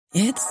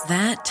It's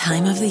that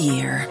time of the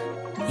year.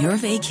 Your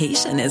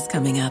vacation is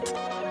coming up.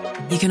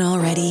 You can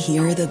already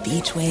hear the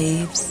beach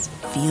waves,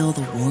 feel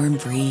the warm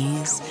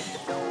breeze,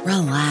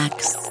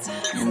 relax,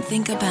 and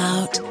think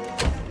about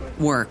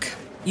work.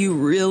 You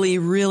really,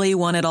 really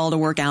want it all to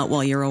work out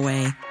while you're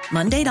away.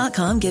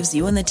 Monday.com gives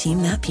you and the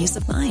team that peace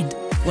of mind.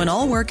 When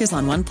all work is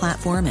on one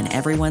platform and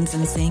everyone's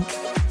in sync,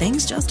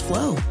 things just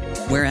flow.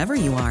 Wherever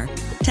you are,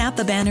 tap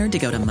the banner to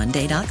go to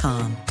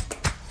Monday.com.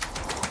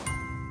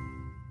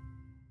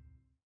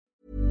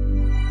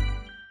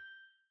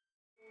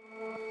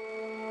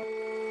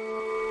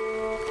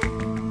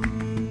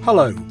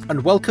 Hello,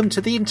 and welcome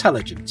to The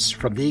Intelligence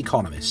from The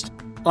Economist.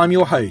 I'm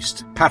your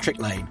host, Patrick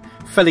Lane,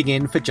 filling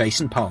in for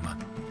Jason Palmer.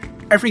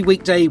 Every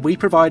weekday, we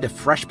provide a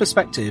fresh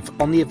perspective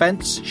on the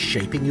events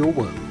shaping your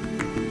world.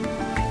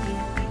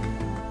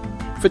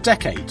 For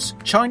decades,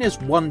 China's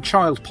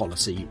one-child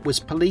policy was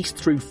policed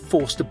through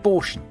forced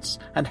abortions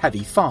and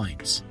heavy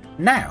fines.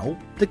 Now,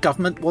 the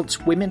government wants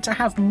women to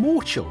have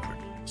more children,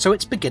 so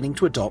it's beginning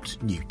to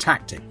adopt new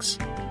tactics.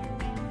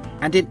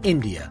 And in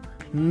India,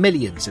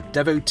 millions of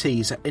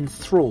devotees are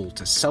enthralled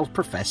to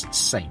self-professed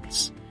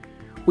saints.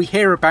 We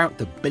hear about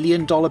the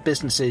billion-dollar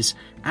businesses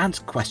and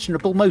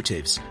questionable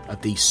motives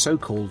of these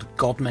so-called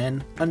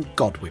godmen and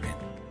godwomen.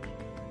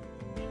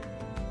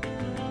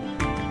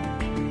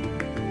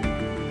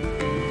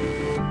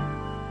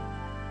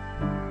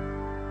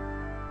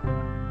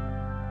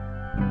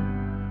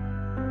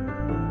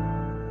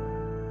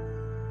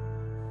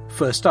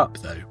 First up,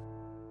 though.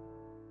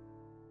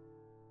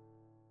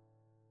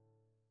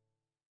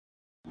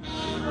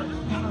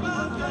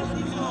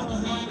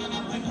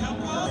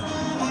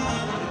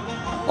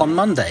 On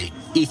Monday,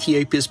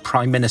 Ethiopia's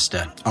Prime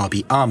Minister,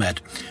 Abiy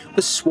Ahmed,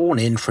 was sworn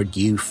in for a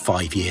new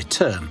 5-year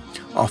term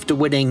after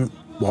winning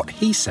what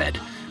he said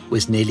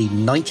was nearly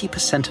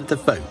 90% of the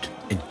vote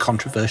in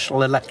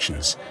controversial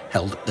elections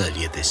held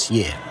earlier this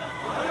year.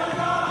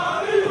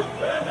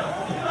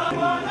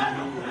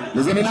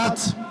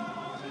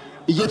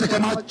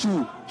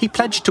 He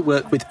pledged to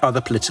work with other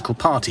political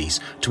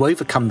parties to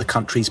overcome the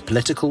country's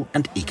political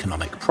and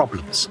economic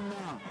problems.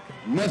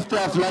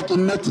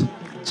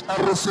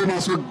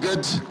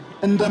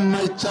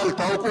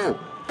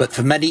 But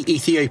for many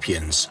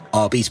Ethiopians,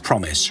 Abiy's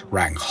promise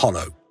rang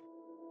hollow.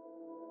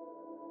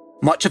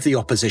 Much of the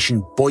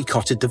opposition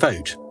boycotted the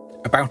vote.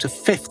 About a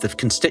fifth of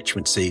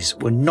constituencies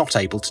were not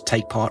able to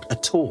take part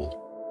at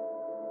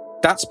all.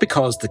 That's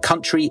because the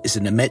country is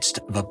in the midst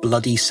of a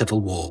bloody civil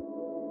war,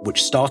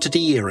 which started a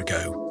year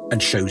ago and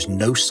shows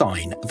no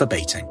sign of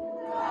abating.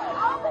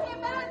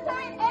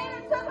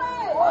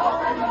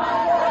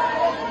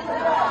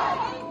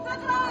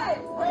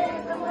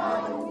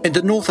 In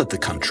the north of the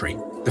country,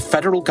 the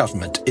federal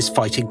government is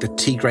fighting the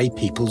Tigray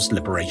People's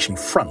Liberation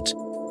Front.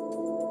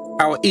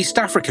 Our East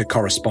Africa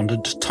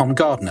correspondent, Tom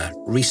Gardner,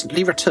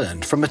 recently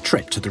returned from a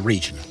trip to the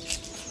region.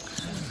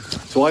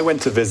 So I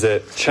went to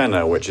visit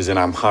Chena, which is in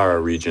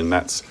Amhara region.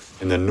 That's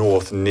in the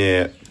north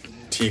near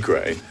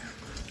Tigray.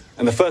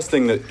 And the first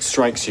thing that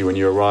strikes you when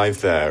you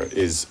arrive there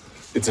is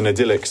it's an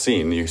idyllic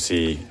scene. You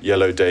see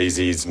yellow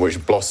daisies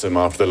which blossom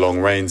after the long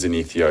rains in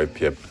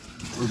Ethiopia.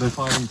 Were they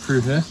firing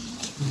through here?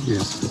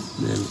 Yes,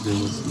 there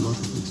was a lot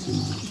of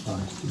extinction.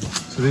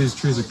 So these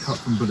trees are cut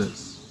from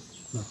bullets?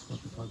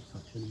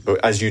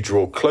 But as you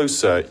draw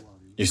closer,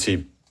 you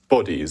see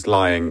bodies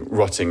lying,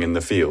 rotting in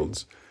the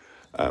fields.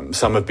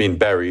 Some have been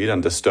buried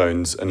under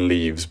stones and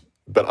leaves,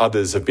 but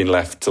others have been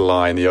left to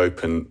lie in the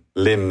open,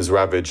 limbs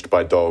ravaged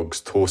by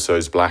dogs,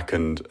 torsos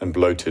blackened and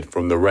bloated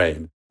from the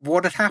rain.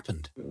 What had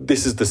happened?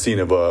 This is the scene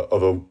of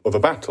a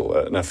battle,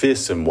 a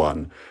fearsome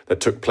one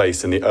that took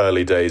place in the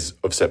early days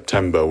of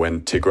September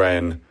when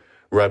Tigrayan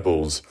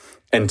rebels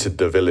entered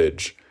the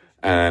village,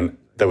 and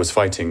there was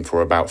fighting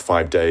for about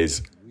 5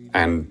 days,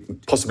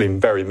 and possibly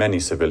very many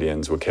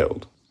civilians were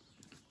killed.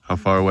 How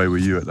far away were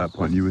you at that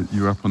point? You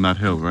were up on that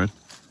hill, right?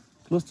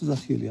 Close to that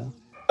hill, yeah.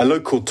 A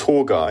local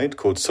tour guide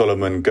called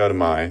Solomon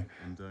Gurmai,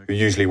 who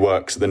usually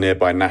works at the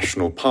nearby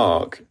national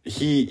park,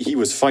 he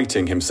was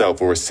fighting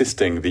himself or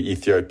assisting the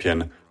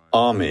Ethiopian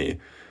army,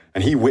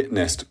 and he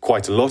witnessed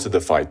quite a lot of the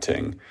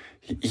fighting.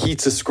 He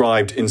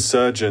described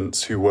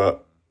insurgents who were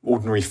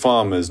ordinary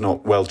farmers,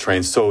 not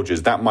well-trained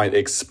soldiers. That might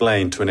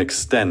explain to an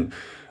extent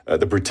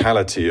the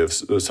brutality of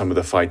some of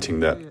the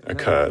fighting that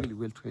occurred. Really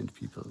well-trained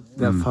people.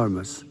 They're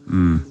farmers.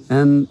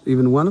 And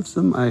even one of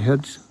them, I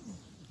heard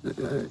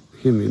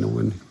him,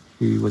 when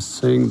he was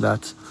saying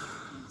that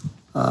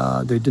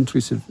they didn't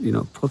receive,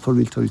 proper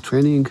military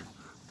training,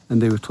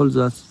 and they were told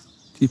that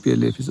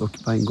TPLF is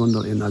occupying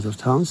Gondar and other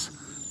towns,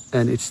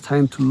 and it's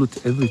time to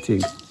loot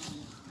everything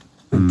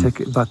and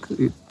take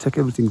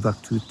everything back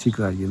to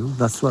Tigray.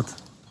 That's what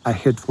I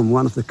heard from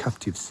one of the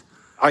captives.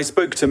 I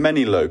spoke to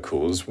many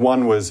locals.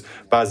 One was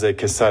Baze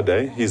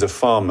Kesade. He's a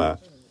farmer.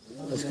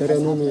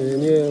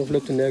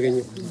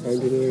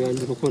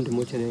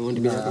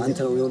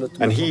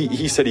 And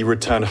he said he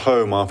returned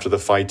home after the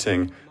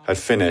fighting had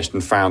finished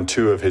and found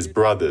 2 of his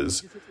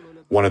brothers,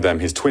 one of them,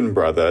 his twin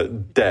brother,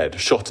 dead,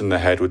 shot in the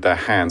head with their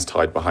hands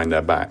tied behind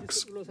their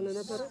backs.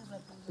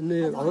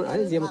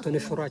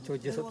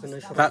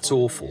 That's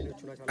awful.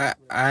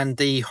 And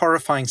the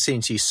horrifying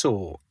scenes you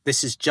saw,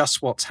 this is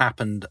just what's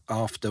happened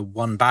after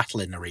one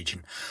battle in the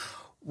region.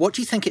 What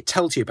do you think it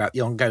tells you about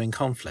the ongoing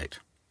conflict?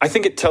 I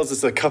think it tells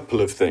us a couple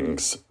of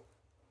things.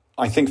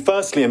 I think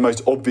firstly and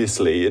most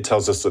obviously, it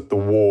tells us that the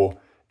war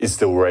is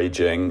still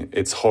raging,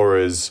 its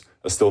horrors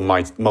are still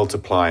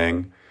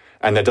multiplying,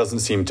 and there doesn't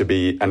seem to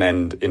be an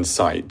end in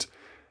sight.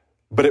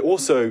 But it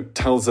also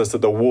tells us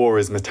that the war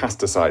is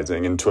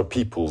metastasizing into a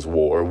people's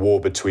war, a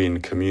war between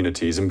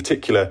communities, in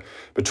particular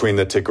between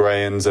the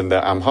Tigrayans and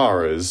the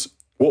Amharas.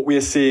 What we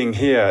are seeing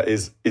here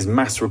is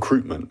mass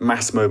recruitment,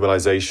 mass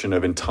mobilization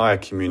of entire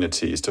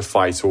communities to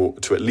fight or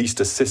to at least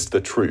assist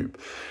the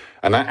troop.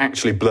 And that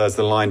actually blurs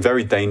the line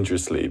very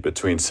dangerously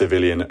between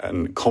civilian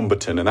and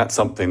combatant. And that's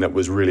something that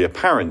was really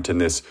apparent in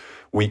this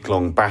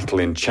week-long battle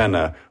in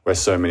Chenna, where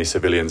so many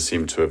civilians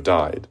seem to have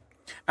died.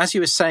 As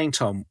you were saying,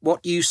 Tom,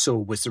 what you saw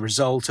was the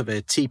result of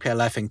a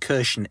TPLF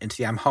incursion into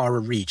the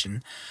Amhara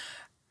region.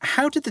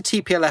 How did the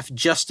TPLF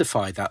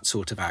justify that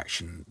sort of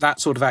action, that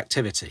sort of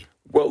activity?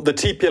 Well, the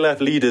TPLF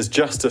leaders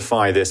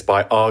justify this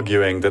by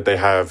arguing that they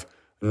have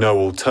no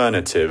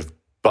alternative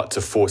but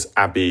to force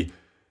Abiy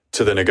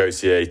to the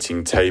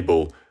negotiating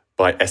table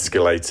by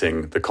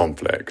escalating the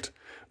conflict.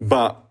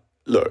 But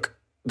look,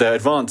 their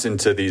advance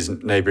into these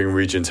neighbouring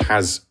regions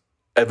has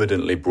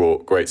evidently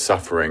brought great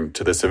suffering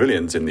to the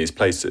civilians in these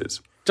places.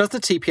 Does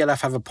the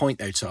TPLF have a point,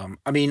 though, Tom?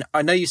 I mean,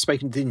 I know you've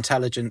spoken to the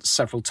intelligence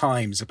several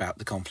times about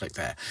the conflict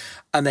there,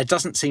 and there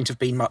doesn't seem to have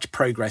been much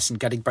progress in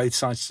getting both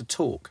sides to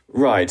talk.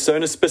 Right. So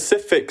in a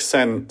specific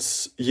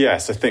sense,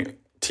 yes, I think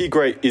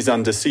Tigray is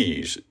under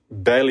siege.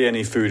 Barely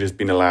any food has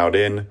been allowed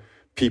in.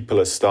 People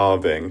are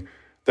starving.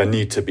 There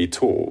need to be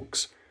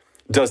talks.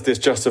 Does this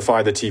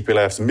justify the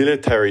TPLF's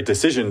military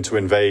decision to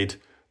invade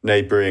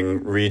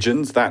neighbouring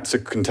regions? That's a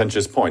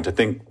contentious point. I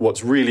think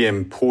what's really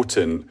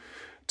important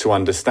to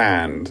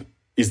understand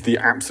is the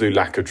absolute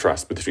lack of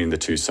trust between the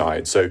two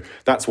sides. So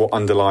that's what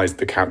underlies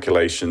the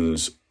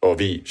calculations of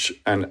each.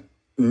 And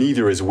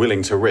neither is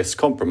willing to risk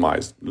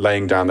compromise,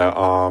 laying down their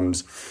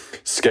arms,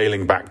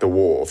 scaling back the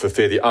war for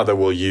fear the other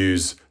will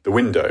use the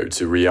window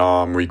to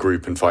rearm,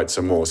 regroup and fight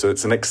some more. So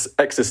it's an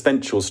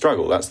existential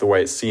struggle. That's the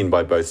way it's seen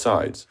by both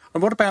sides.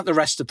 And what about the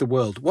rest of the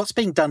world? What's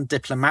being done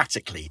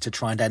diplomatically to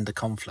try and end the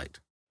conflict?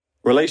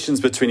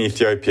 Relations between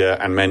Ethiopia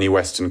and many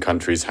Western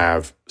countries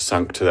have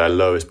sunk to their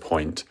lowest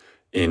point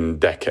in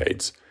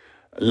decades.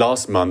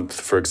 Last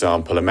month, for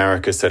example,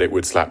 America said it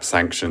would slap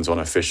sanctions on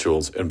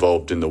officials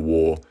involved in the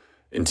war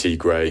in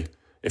Tigray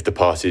if the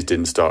parties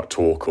didn't start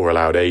talk or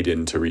allowed aid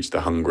in to reach the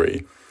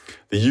hungry.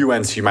 The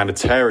UN's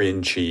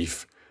humanitarian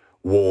chief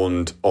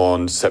warned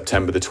on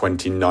September the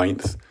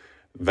 29th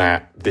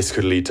that this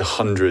could lead to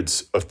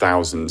hundreds of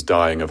thousands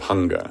dying of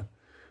hunger.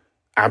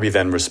 Abiy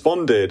then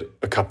responded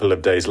a couple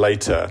of days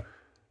later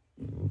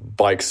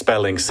by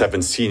expelling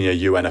 7 senior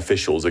UN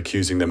officials,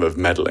 accusing them of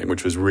meddling,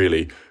 which was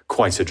really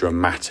quite a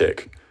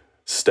dramatic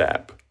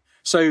step.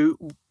 So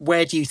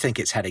where do you think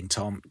it's heading,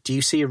 Tom? Do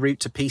you see a route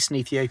to peace in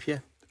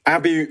Ethiopia?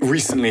 Abiy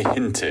recently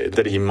hinted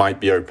that he might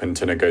be open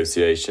to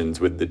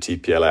negotiations with the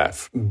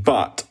TPLF,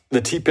 but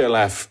the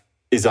TPLF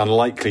is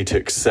unlikely to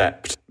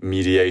accept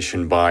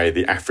mediation by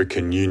the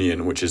African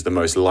Union, which is the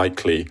most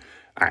likely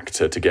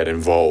actor to get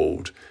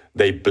involved.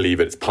 They believe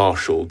it's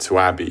partial to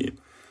Abiy.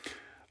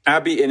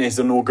 Abiy, in his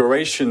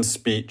inauguration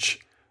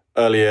speech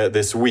earlier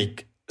this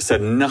week, said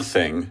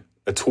nothing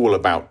at all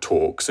about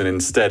talks and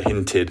instead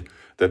hinted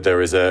that there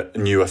is a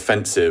new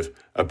offensive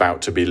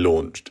about to be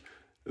launched.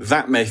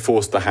 That may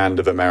force the hand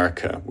of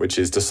America, which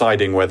is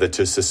deciding whether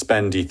to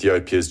suspend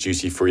Ethiopia's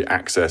duty-free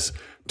access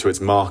to its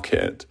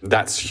market.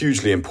 That's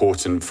hugely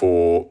important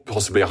for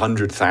possibly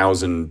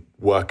 100,000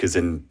 workers,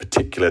 in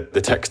particular the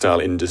textile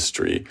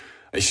industry.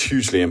 It's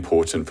hugely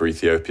important for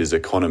Ethiopia's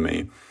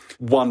economy.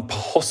 One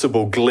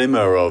possible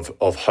glimmer of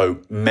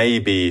hope may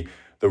be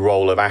the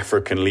role of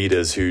African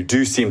leaders who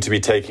do seem to be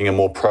taking a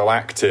more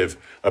proactive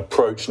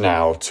approach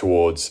now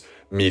towards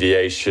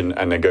mediation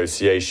and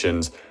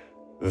negotiations.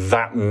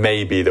 That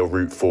may be the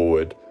route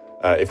forward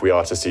if we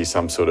are to see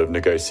some sort of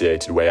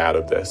negotiated way out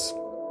of this.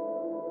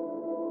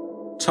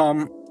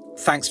 Tom,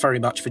 thanks very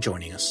much for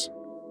joining us.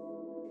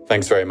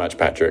 Thanks very much,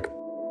 Patrick.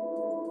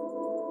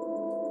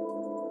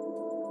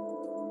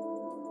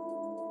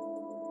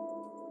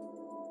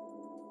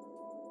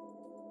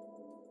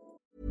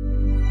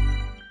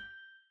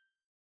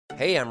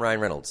 Hey, I'm Ryan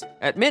Reynolds.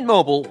 At Mint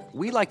Mobile,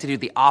 we like to do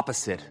the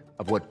opposite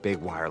of what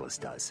Big Wireless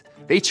does.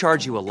 They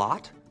charge you a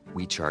lot,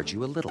 we charge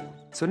you a little.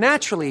 So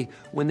naturally,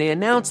 when they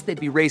announced they'd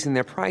be raising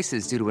their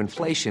prices due to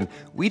inflation,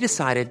 we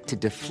decided to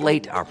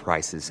deflate our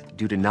prices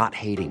due to not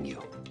hating you.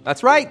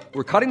 That's right.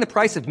 We're cutting the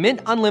price of Mint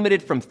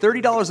Unlimited from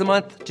 $30 a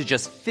month to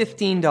just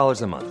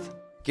 $15 a month.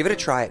 Give it a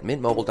try at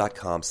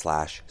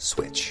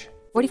mintmobile.com/switch.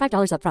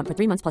 $45 up front for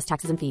 3 months plus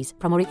taxes and fees.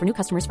 Promo rate for new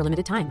customers for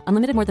limited time.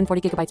 Unlimited more than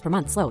 40 gigabytes per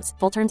month. Slows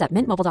full terms at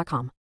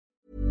mintmobile.com.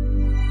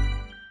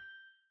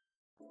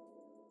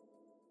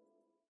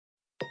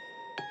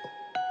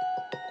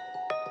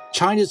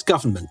 China's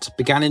government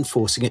began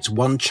enforcing its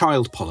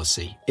one-child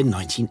policy in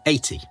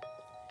 1980.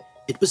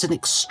 it was an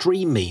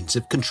extreme means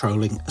of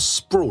controlling a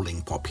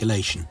sprawling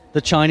population.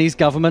 The Chinese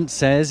government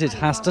says it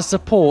has to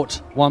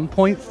support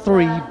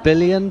 1.3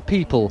 billion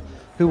people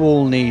who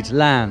all need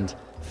land,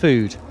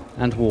 food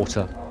and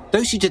water.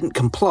 Those who didn't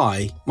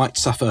comply might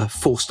suffer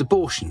forced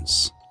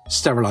abortions,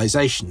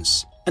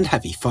 sterilisations and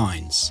heavy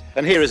fines.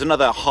 And here is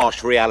another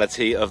harsh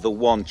reality of the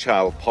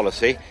one-child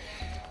policy.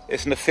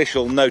 It's an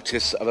official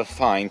notice of a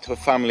fine to a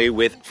family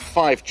with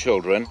 5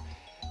 children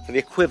for the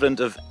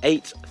equivalent of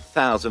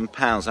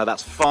 £8,000. Now,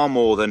 that's far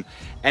more than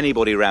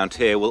anybody around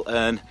here will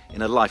earn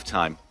in a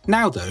lifetime.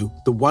 Now, though,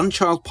 the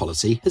one-child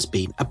policy has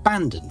been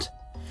abandoned.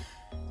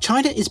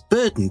 China is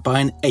burdened by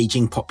an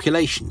ageing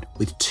population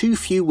with too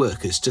few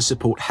workers to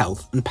support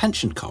health and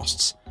pension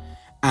costs.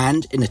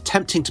 And in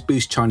attempting to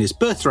boost China's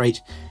birth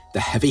rate, the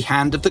heavy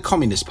hand of the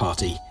Communist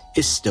Party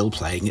is still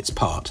playing its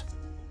part.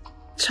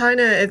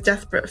 China is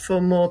desperate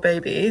for more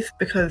babies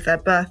because their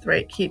birth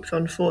rate keeps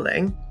on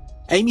falling.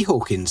 Amy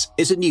Hawkins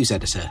is a news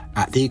editor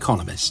at The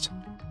Economist.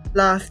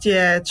 Last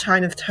year,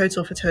 China's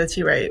total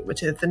fertility rate,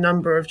 which is the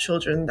number of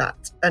children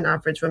that an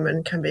average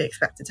woman can be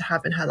expected to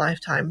have in her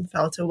lifetime,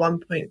 fell to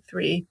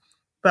 1.3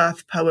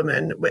 births per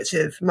woman, which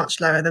is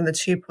much lower than the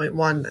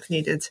 2.1 that's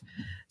needed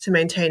to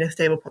maintain a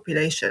stable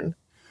population.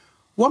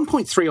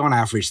 1.3 on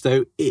average,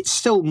 though, it's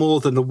still more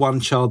than the one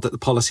child that the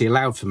policy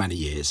allowed for many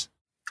years.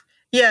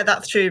 Yeah,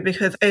 that's true,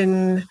 because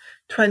in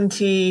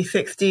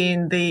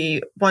 2016,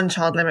 the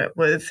one-child limit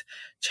was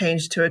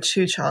changed to a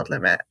two-child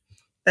limit.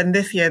 Then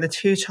this year, the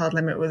two-child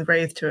limit was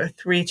raised to a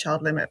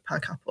three-child limit per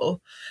couple.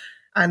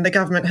 And the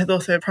government has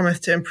also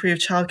promised to improve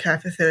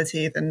childcare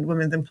facilities and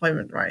women's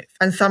employment rights.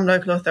 And some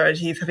local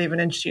authorities have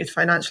even introduced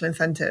financial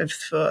incentives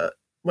for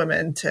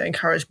women to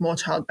encourage more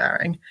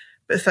childbearing.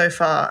 But so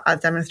far,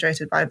 as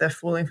demonstrated by the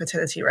falling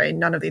fertility rate,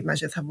 none of these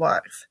measures have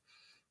worked.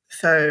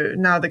 So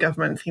now the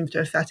government seems to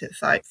have set its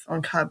sights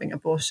on curbing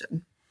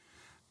abortion.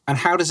 And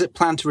how does it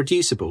plan to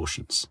reduce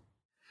abortions?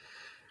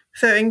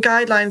 So in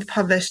guidelines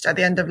published at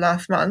the end of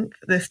last month,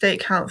 the State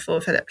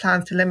Council said it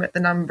plans to limit the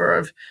number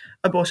of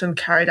abortions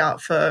carried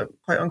out for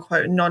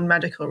quote-unquote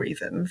non-medical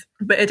reasons,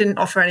 but it didn't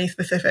offer any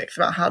specifics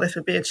about how this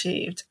would be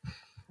achieved.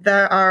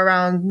 There are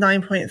around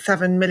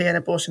 9.7 million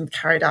abortions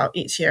carried out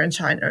each year in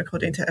China,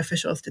 according to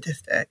official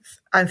statistics.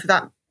 And so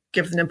that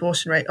gives an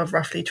abortion rate of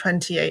roughly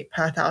 28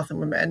 per 1,000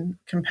 women,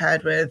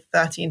 compared with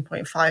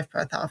 13.5 per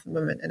 1,000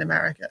 women in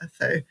America.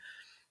 So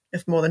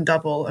it's more than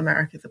double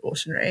America's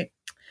abortion rate.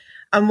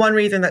 And one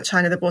reason that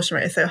China's abortion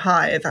rate is so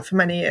high is that for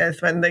many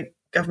years, when the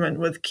government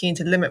was keen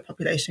to limit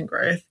population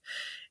growth,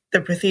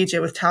 the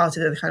procedure was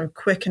touted as a kind of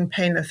quick and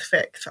painless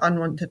fix for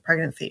unwanted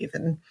pregnancies.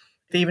 And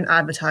they even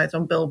advertised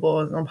on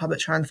billboards and on public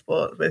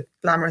transport with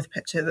glamorous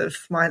pictures of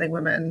smiling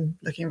women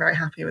looking very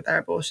happy with their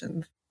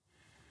abortions.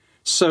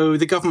 So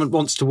the government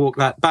wants to walk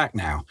that back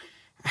now.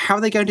 How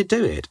are they going to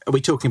do it? Are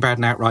we talking about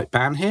an outright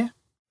ban here?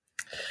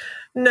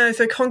 No,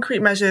 so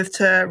concrete measures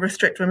to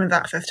restrict women's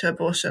access to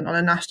abortion on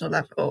a national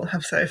level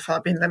have so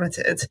far been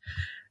limited.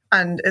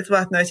 And it's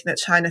worth noting that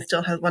China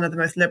still has one of the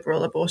most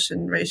liberal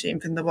abortion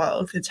regimes in the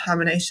world. The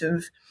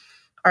terminations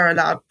are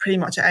allowed pretty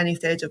much at any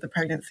stage of the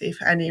pregnancy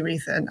for any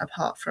reason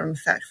apart from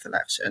sex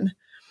selection.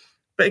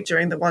 But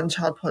during the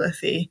one-child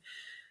policy,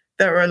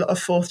 there were a lot of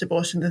forced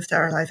abortions and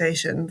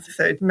sterilizations.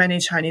 So many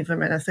Chinese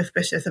women are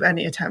suspicious of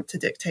any attempt to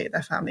dictate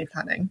their family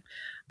planning.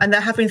 And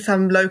there have been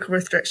some local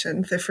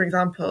restrictions. So, for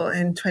example,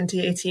 in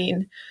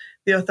 2018,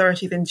 the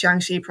authorities in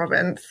Jiangxi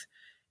province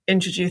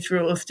introduced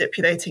rules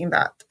stipulating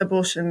that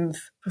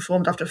abortions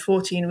performed after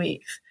 14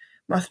 weeks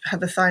must have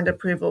the signed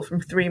approval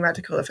from 3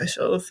 medical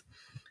officials.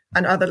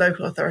 And other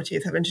local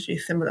authorities have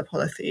introduced similar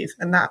policies.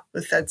 And that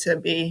was said to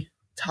be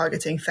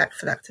targeting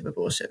sex-selective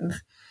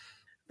abortions.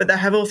 But there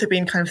have also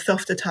been kind of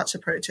softer touch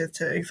approaches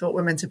to exhort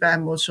women to bear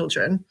more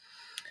children.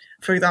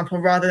 For example,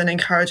 rather than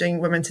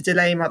encouraging women to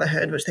delay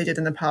motherhood, which they did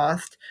in the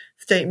past,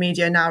 state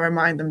media now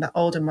remind them that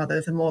older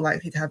mothers are more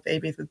likely to have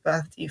babies with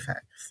birth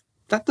defects.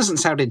 That doesn't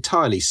sound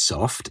entirely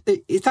soft.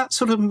 Is that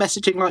sort of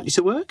messaging likely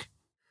to work?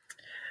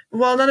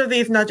 Well, none of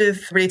these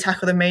nudges really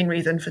tackle the main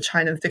reason for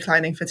China's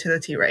declining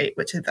fertility rate,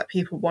 which is that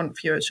people want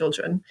fewer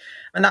children.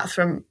 And that's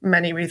from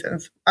many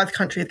reasons. As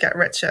countries get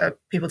richer,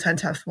 people tend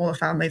to have smaller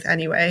families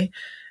anyway.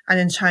 And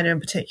in China in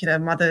particular,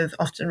 mothers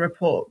often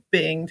report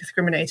being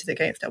discriminated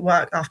against at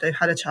work after they've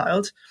had a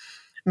child,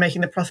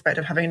 making the prospect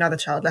of having another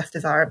child less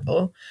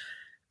desirable.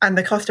 And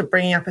the cost of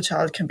bringing up a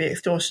child can be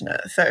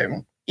extortionate.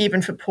 So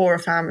even for poorer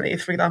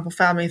families, for example,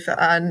 families that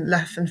earn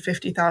less than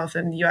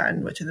 50,000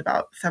 yuan, which is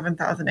about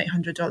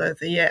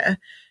 $7,800 a year,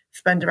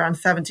 spend around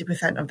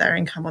 70% of their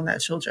income on their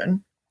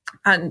children.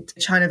 And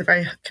China is a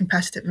very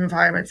competitive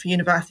environment for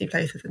university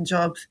places and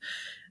jobs.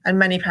 And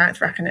many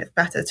parents reckon it's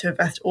better to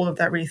invest all of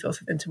their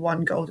resources into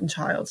one golden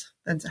child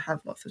than to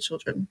have lots of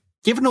children.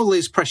 Given all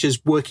those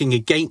pressures working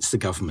against the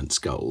government's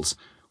goals,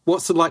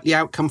 what's the likely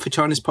outcome for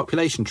China's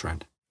population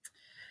trend?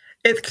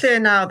 It's clear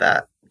now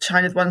that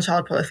China's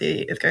one-child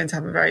policy is going to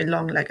have a very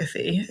long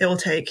legacy. It will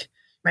take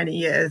many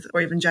years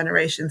or even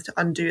generations to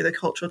undo the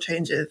cultural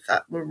changes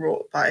that were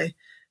wrought by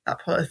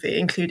that policy,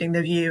 including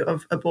the view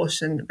of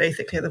abortion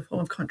basically as a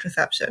form of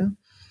contraception.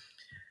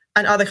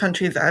 And other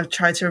countries that have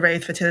tried to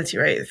raise fertility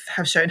rates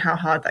have shown how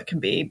hard that can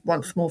be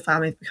once small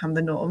families become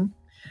the norm.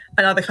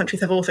 And other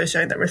countries have also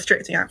shown that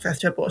restricting access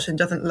to abortion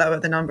doesn't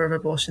lower the number of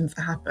abortions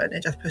that happen,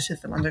 it just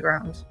pushes them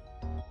underground.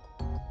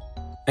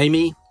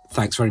 Amy,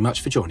 thanks very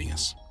much for joining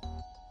us.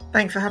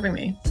 Thanks for having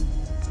me.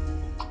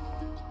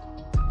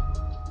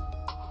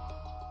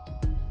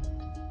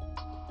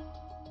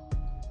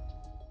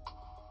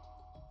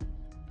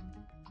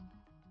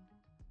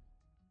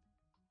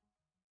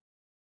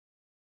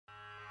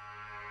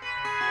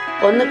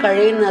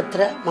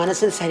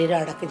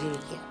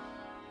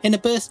 In a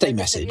birthday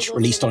message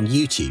released on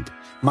YouTube,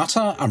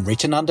 Mata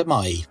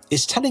Amritanandamai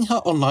is telling her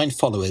online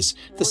followers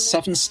the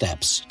 7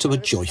 steps to a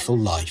joyful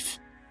life.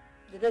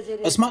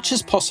 As much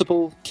as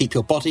possible, keep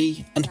your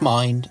body and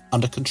mind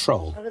under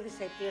control.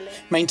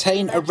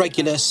 Maintain a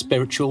regular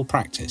spiritual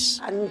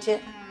practice.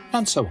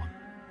 And so on.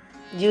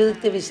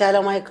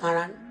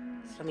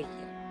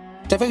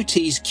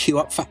 Devotees queue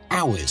up for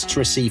hours to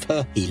receive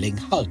her healing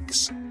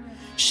hugs.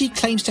 She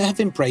claims to have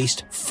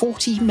embraced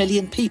 40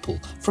 million people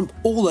from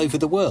all over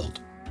the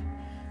world.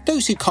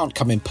 Those who can't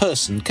come in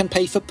person can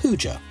pay for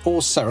puja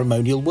or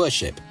ceremonial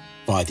worship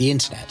via the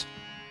internet.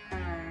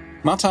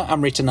 Mata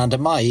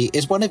Amritanandamai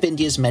is one of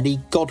India's many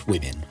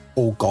god-women,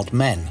 or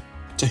god-men,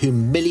 to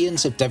whom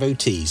millions of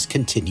devotees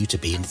continue to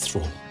be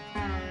enthralled.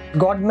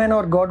 God-men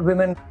or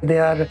god-women, they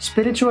are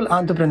spiritual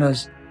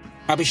entrepreneurs.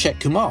 Abhishek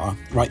Kumar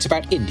writes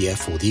about India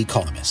for The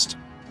Economist.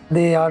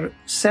 They are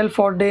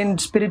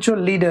self-ordained spiritual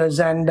leaders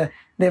and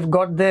they've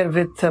got there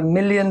with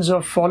millions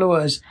of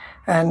followers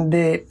and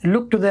they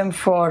look to them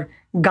for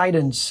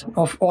guidance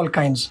of all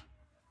kinds.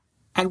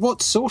 And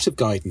what sort of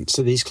guidance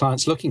are these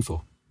clients looking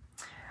for?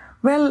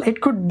 Well, it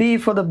could be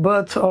for the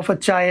birth of a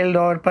child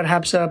or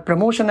perhaps a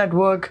promotion at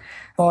work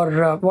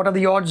or what are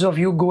the odds of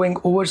you going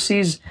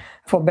overseas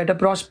for better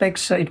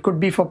prospects. It could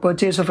be for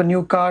purchase of a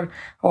new car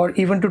or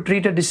even to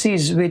treat a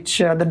disease which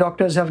the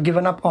doctors have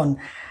given up on.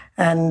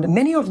 And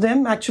many of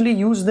them actually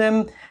use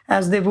them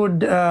as they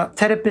would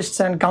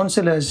therapists and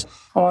counselors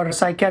or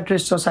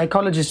psychiatrists or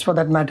psychologists for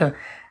that matter.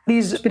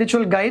 These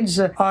spiritual guides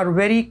are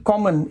very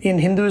common in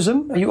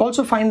Hinduism. You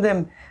also find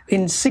them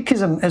in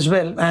Sikhism as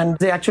well, and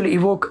they actually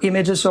evoke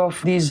images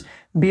of these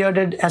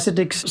bearded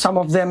ascetics, some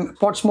of them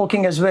pot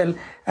smoking as well,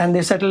 and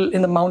they settle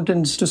in the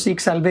mountains to seek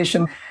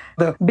salvation.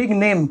 The big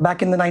name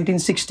back in the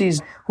 1960s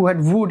who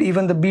had wooed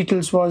even the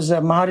Beatles was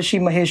Maharishi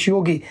Mahesh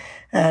Yogi,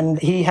 and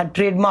he had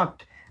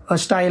trademarked a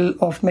style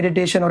of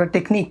meditation or a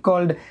technique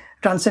called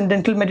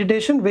transcendental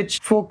meditation, which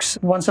folks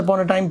once upon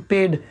a time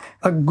paid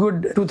a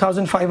good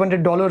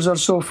 $2,500 or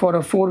so for a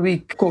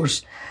 4-week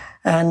course.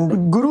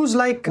 And gurus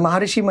like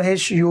Maharishi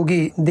Mahesh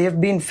Yogi, they've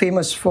been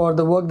famous for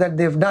the work that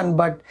they've done,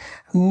 but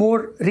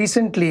more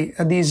recently,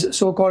 these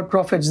so-called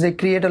prophets, they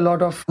create a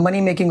lot of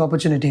money-making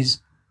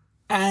opportunities.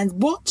 And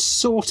what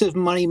sort of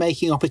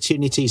money-making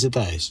opportunities are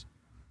those?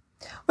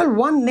 Well,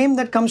 one name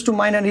that comes to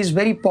mind and is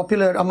very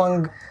popular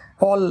among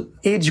all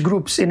age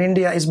groups in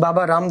India is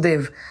Baba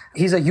Ramdev.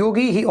 He's a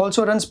yogi. He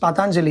also runs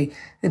Patanjali.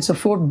 It's a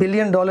 $4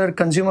 billion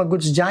consumer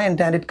goods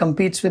giant and it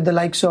competes with the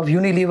likes of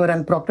Unilever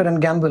and Procter &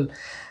 Gamble.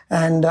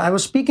 And I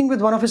was speaking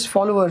with one of his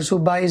followers who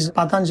buys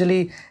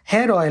Patanjali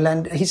hair oil,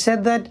 and he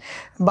said that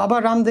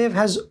Baba Ramdev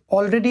has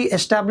already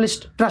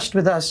established trust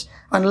with us,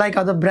 unlike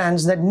other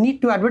brands that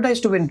need to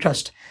advertise to win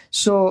trust.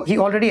 So he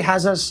already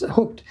has us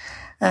hooked.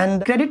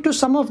 And credit to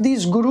some of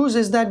these gurus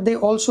is that they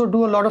also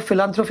do a lot of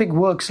philanthropic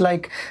works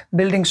like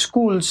building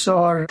schools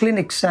or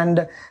clinics,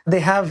 and they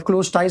have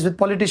close ties with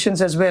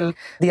politicians as well.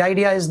 The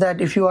idea is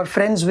that if you are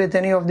friends with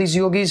any of these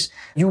yogis,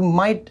 you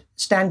might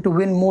stand to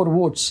win more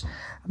votes.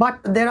 But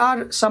there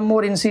are some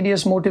more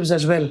insidious motives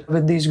as well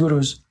with these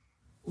gurus.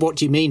 What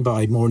do you mean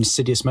by more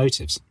insidious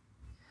motives?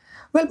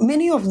 Well,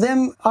 many of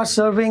them are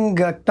serving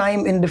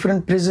time in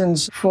different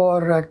prisons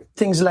for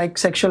things like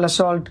sexual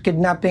assault,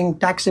 kidnapping,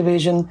 tax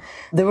evasion.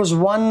 There was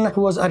one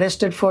who was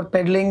arrested for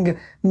peddling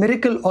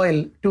miracle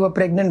oil to a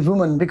pregnant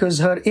woman because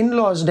her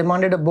in-laws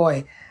demanded a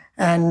boy.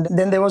 And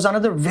then there was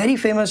another very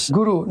famous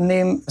guru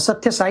named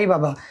Satya Sai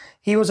Baba.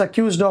 He was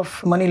accused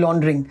of money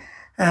laundering.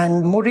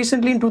 And more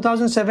recently, in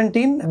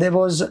 2017, there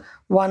was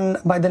one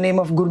by the name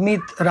of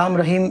Gurmeet Ram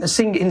Rahim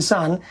Singh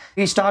Insan.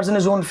 He stars in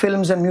his own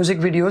films and music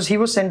videos. He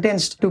was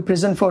sentenced to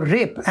prison for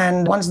rape.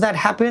 And once that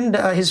happened,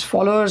 his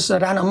followers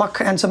ran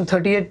amok and some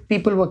 38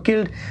 people were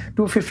killed.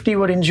 250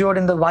 were injured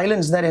in the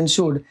violence that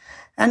ensued.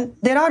 And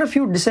there are a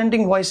few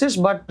dissenting voices,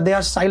 but they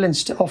are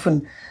silenced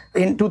often.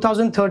 In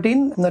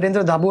 2013,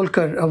 Narendra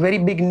Dabholkar, a very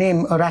big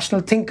name, a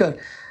rational thinker,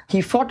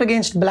 he fought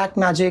against black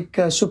magic,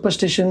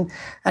 superstition,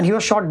 and he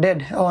was shot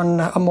dead on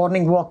a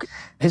morning walk.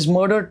 His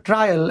murder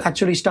trial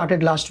actually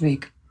started last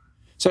week.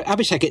 So,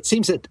 Abhishek, it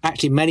seems that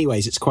actually in many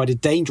ways it's quite a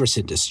dangerous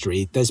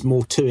industry. There's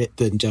more to it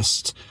than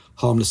just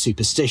harmless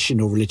superstition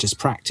or religious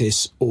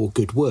practice or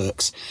good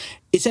works.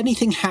 Is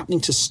anything happening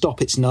to stop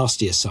its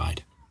nastier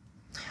side?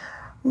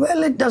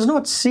 Well, it does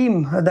not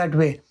seem that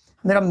way.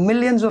 There are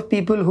millions of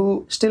people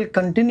who still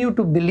continue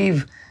to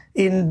believe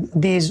in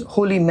these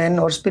holy men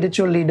or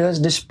spiritual leaders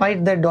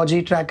despite their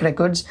dodgy track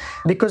records,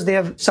 because they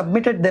have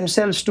submitted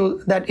themselves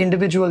to that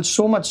individual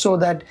so much so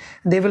that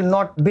they will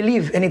not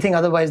believe anything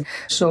otherwise.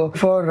 So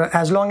for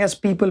as long as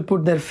people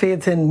put their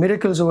faith in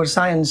miracles over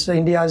science,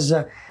 India's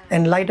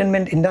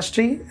enlightenment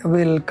industry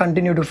will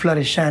continue to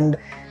flourish and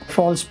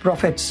false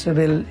prophets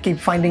will keep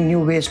finding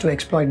new ways to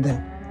exploit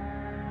them.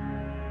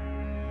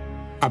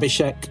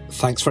 Abhishek,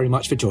 thanks very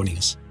much for joining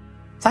us.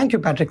 Thank you,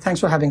 Patrick. Thanks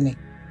for having me.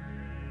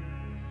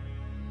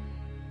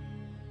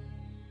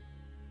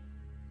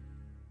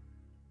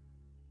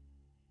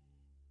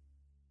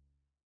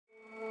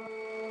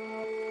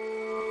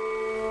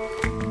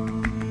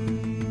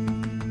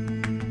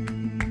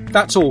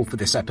 That's all for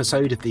this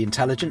episode of The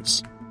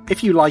Intelligence.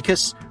 If you like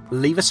us,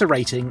 leave us a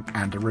rating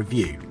and a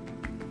review.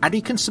 And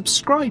you can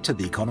subscribe to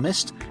The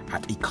Economist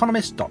at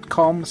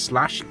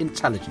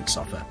economist.com/intelligence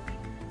offer.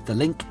 The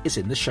link is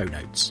in the show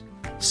notes.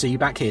 See you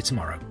back here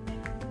tomorrow.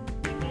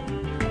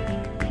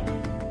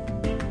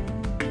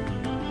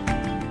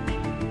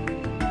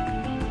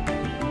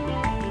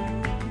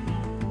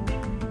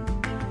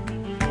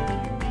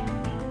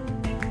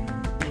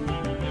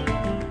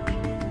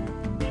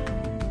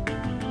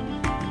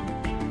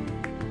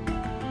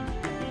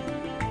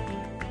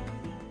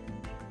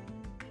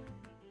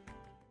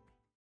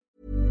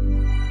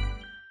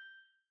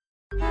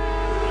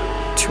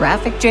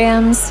 Traffic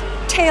jams,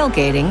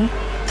 tailgating,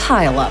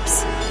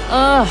 pile-ups.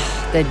 Ugh,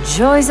 the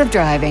joys of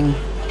driving.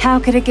 How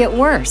could it get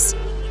worse?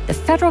 The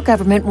federal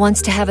government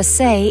wants to have a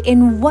say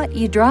in what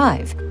you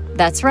drive.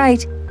 That's right.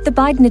 The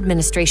Biden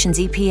administration's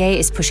EPA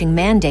is pushing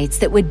mandates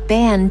that would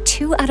ban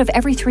 2 out of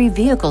every 3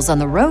 vehicles on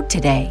the road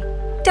today.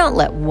 Don't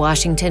let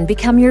Washington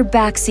become your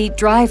backseat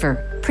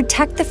driver.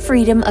 Protect the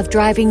freedom of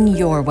driving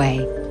your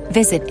way.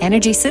 Visit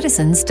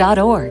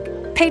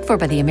EnergyCitizens.org. Paid for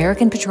by the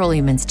American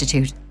Petroleum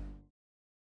Institute.